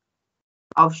probability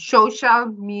of social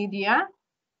media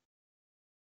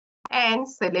and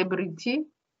celebrity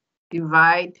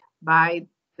divide by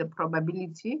the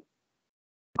probability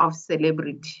of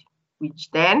celebrity, which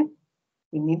then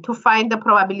we need to find the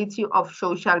probability of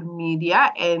social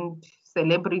media and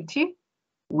celebrity,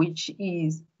 which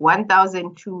is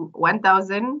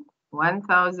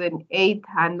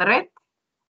 1,800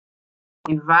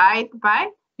 divide by,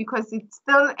 because it's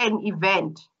still an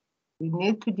event, we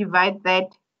need to divide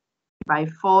that by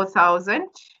 4,000.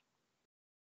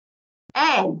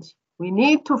 And we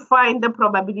need to find the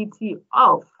probability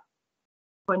of,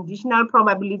 conditional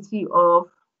probability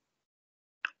of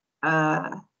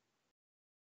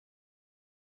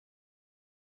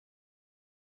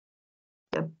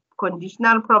the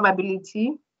conditional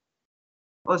probability,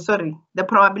 the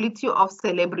probability of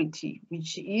celebrity,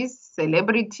 which is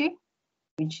celebrity,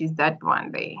 which is that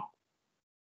one there.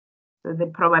 So the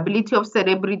probability of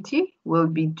celebrity will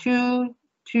be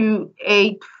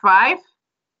 2,285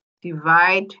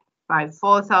 divide by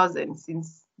 4,000,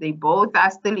 since they both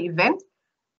are still events.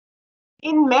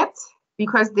 In maths,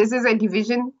 because this is a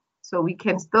division, so we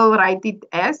can still write it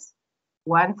as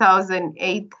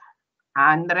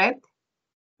 1,800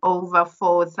 over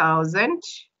 4,000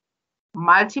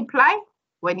 multiply.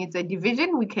 When it's a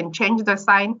division, we can change the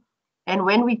sign. And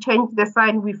when we change the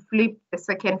sign, we flip the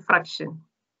second fraction.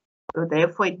 So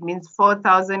therefore, it means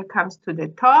 4,000 comes to the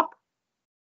top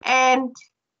and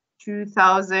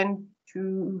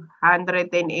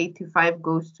 2,285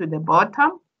 goes to the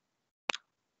bottom.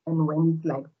 And when it's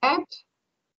like that,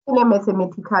 in a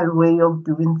mathematical way of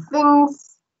doing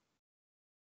things,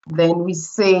 then we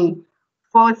say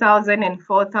 4,000 and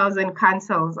 4,000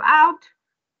 cancels out,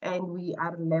 and we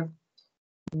are left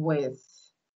with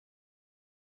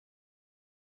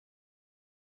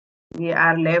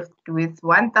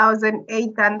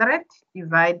 1,800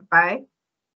 divided by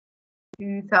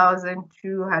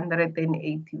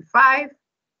 2,285,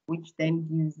 which then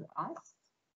gives us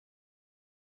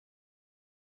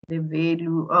the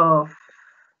value of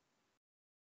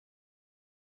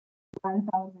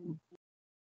 1,000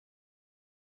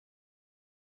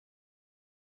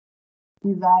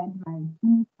 divided by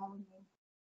 2,000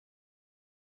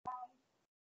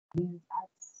 gives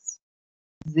us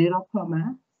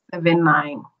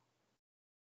 0.79.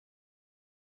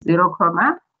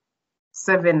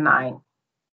 0.79.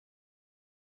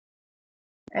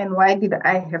 And why did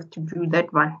I have to do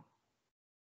that one?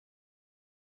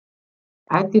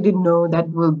 I didn't know that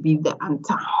will be the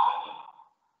answer.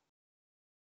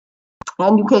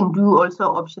 And you can do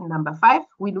also option number 5.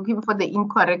 We're looking for the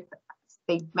incorrect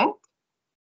statement.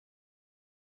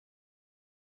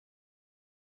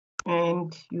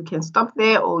 And you can stop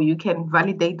there, or you can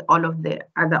validate all of the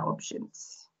other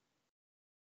options.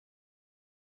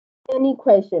 Any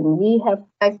question? We have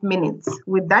 5 minutes.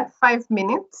 With that 5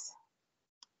 minutes,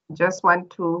 just want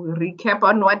to recap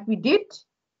on what we did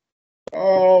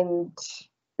and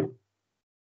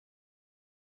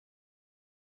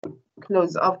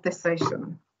close off the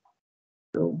session.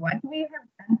 So what we have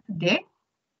done today,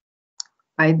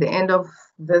 by the end of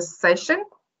this session,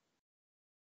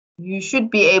 you should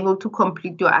be able to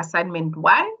complete your assignment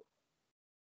 1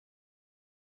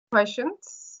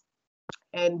 questions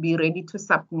and be ready to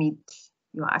submit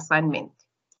your assignment.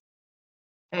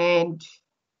 And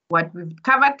what we've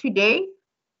covered today,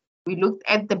 we looked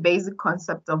at the basic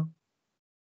concept of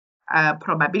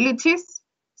probabilities,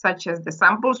 such as the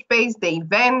sample space, the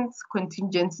events,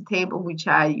 contingency table, which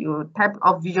are your type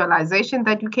of visualization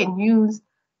that you can use,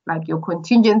 like your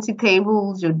contingency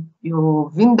tables, your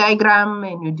Venn diagram,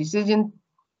 and your decision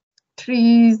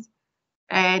trees.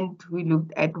 And we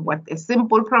looked at what a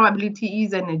simple probability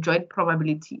is and a joint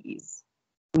probability is.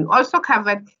 We also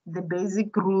covered the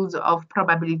basic rules of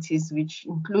probabilities, which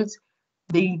includes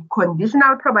the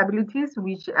conditional probabilities,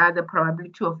 which are the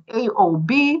probability of A or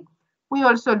B. We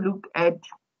also look at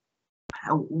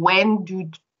when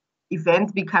do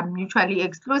events become mutually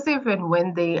exclusive and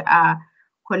when they are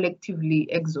collectively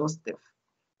exhaustive.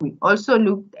 We also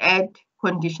looked at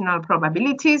conditional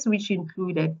probabilities, which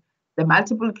included the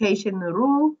multiplication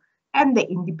rule and the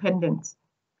independence.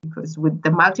 Because with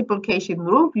the multiplication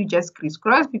rule, you just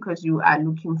crisscross because you are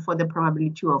looking for the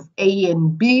probability of A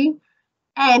and B.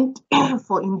 And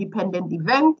for independent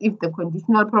event, if the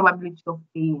conditional probability of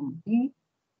A and B,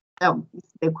 if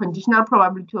the conditional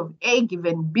probability of A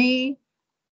given B,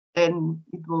 then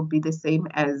it will be the same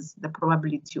as the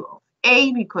probability of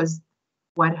A, because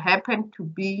what happened to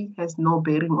B has no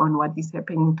bearing on what is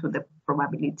happening to the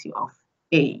probability of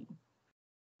A.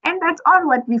 And that's all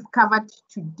what we've covered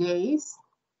today.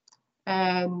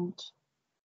 And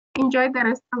enjoy the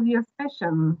rest of your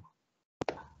session.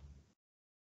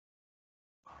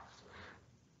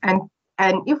 And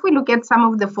if we look at some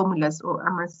of the formulas, I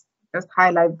must just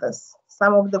highlight this,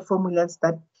 some of the formulas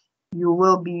that you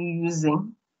will be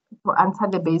using to answer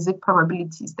the basic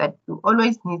probabilities that you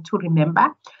always need to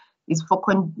remember is for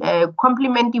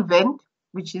complement event,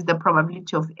 which is the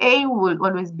probability of A will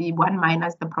always be 1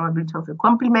 minus the probability of a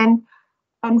complement.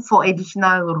 And for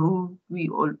additional rule, we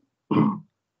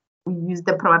use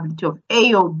the probability of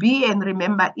A or B. And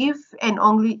remember, if and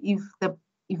only if the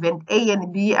event A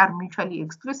and B are mutually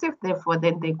exclusive, therefore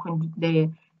then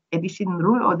the addition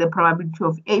rule or the probability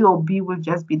of A or B will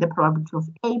just be the probability of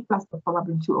A plus the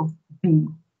probability of B.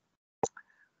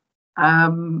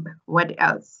 What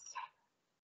else?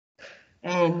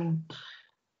 And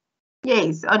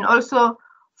yes, and also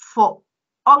for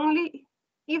only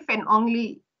if and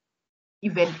only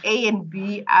event A and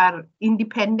B are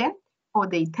independent, or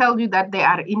they tell you that they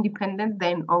are independent,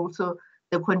 then also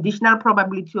the conditional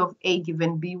probability of A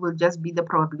given B will just be the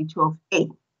probability of A.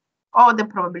 Or the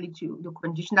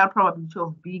conditional probability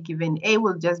of B given A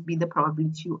will just be the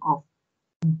probability of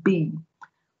B.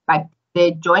 But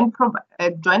the joint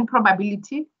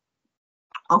probability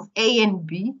of A and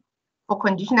B for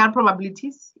conditional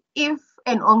probabilities, if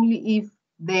and only if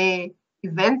the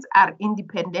events are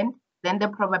independent, then the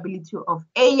probability of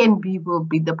A and B will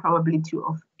be the probability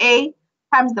of A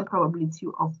times the probability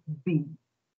of B.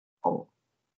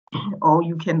 Or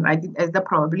you can write it as the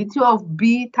probability of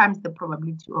B times the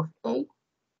probability of A.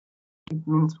 It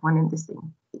means one and the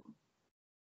same thing.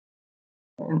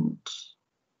 And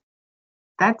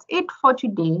that's it for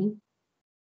today.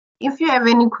 If you have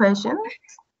any questions,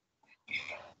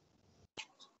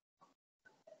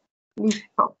 please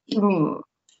talk to me.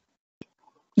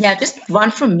 Yeah, just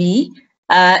one from me.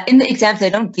 In the exams, they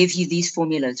don't give you these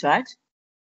formulas, right?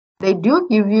 They do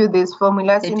give you these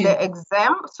formulas in the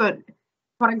exam. So,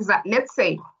 for example, let's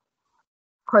say,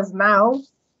 because now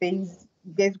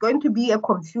there's going to be a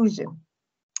confusion.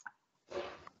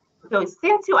 So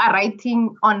since you are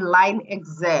writing online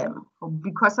exam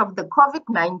because of the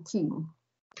COVID-19,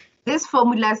 these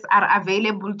formulas are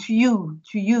available to you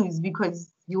to use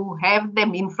because you have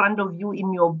them in front of you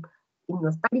in your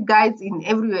study guides, in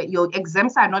everywhere. Your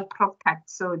exams are not proctored,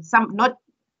 so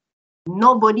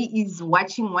nobody is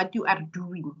watching what you are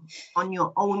doing on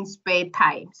your own spare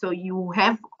time. So you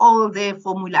have all the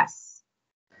formulas.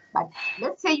 But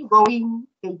let's say you go in,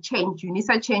 they change,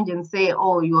 UNISA change and say,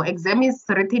 oh, your exam is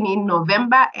written in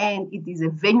November and it is a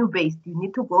venue-based. You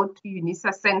need to go to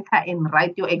UNISA Center and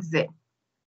write your exam.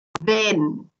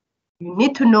 Then you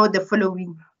need to know the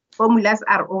following formulas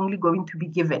are only going to be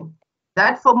given.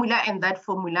 That formula and that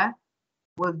formula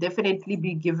will definitely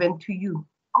be given to you.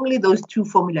 Only those two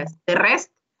formulas. The rest,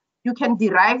 you can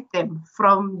derive them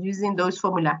from using those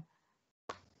formulas.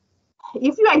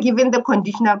 If you are given the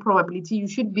conditional probability, you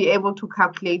should be able to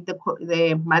calculate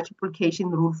the multiplication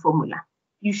rule formula.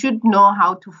 You should know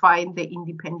how to find the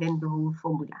independent rule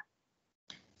formula.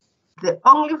 The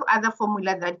only other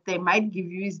formula that they might give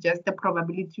you is just the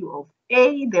probability of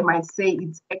A. They might say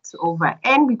it's X over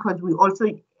N, because we also,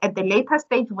 at the later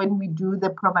stage, when we do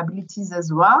the probabilities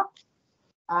as well,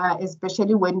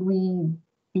 especially when we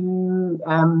do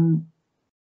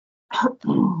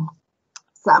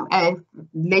some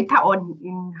later on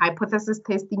in hypothesis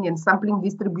testing and sampling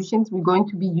distributions, we're going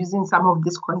to be using some of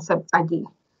these concepts again.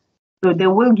 So they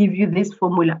will give you this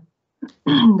formula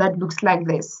that looks like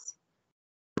this.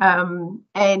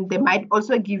 And they might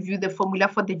also give you the formula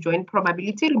for the joint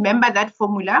probability. Remember that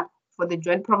formula for the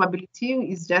joint probability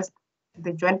is just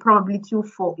the joint probability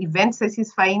for events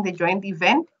satisfying the joint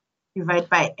event divided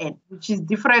by n, which is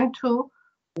different to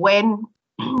when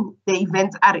the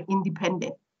events are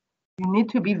independent. You need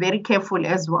to be very careful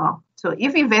as well. So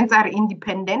if events are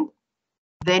independent,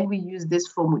 then we use this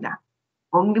formula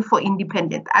only for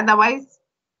independent. Otherwise,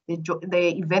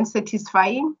 the event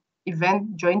satisfying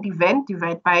joint event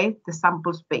divided by the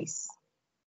sample space.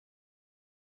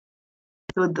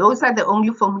 So those are the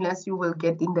only formulas you will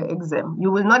get in the exam. You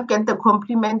will not get the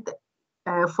complement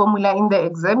formula in the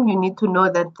exam. You need to know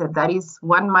that that is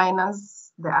 1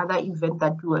 minus the other event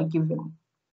that you are given.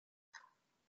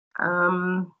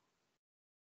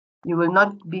 You will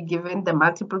not be given the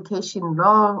multiplication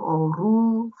law or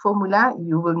rule formula.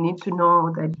 You will need to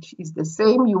know that it's the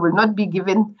same. You will not be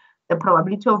given the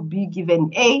probability of B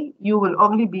given A. You will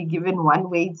only be given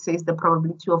one way. It says the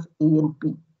probability of A and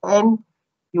B. And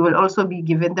you will also be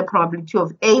given the probability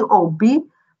of A or B,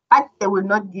 but they will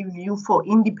not give you for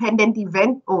independent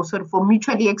event or sorry, for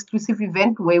mutually exclusive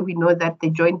event where we know that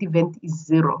the joint event is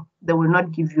 0. They will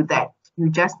not give you that. You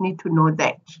just need to know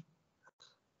that.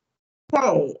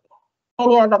 Okay.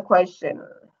 Any other question?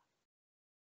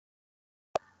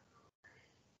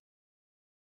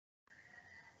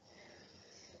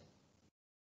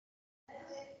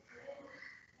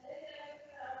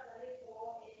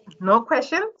 No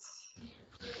questions?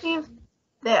 If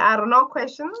there are no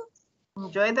questions,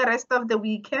 enjoy the rest of the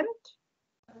weekend.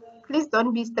 Please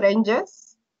don't be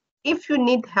strangers. If you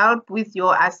need help with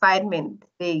your assignment,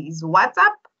 there is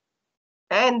WhatsApp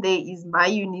and there is my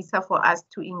UNISA for us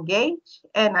to engage,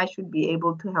 and I should be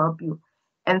able to help you.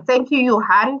 And thank you,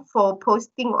 Johan, for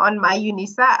posting on my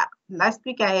UNISA. Last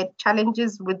week I had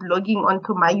challenges with logging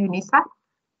onto my UNISA.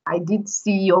 I did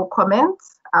see your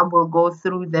comments. I will go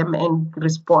through them and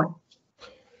respond.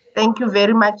 Thank you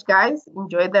very much, guys.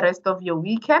 Enjoy the rest of your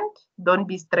weekend. Don't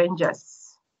be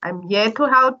strangers. I'm here to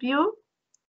help you,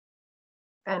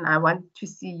 and I want to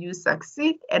see you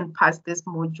succeed and pass this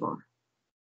module.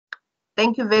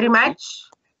 Thank you very much.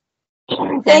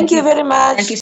 Thank you very much. Thank you.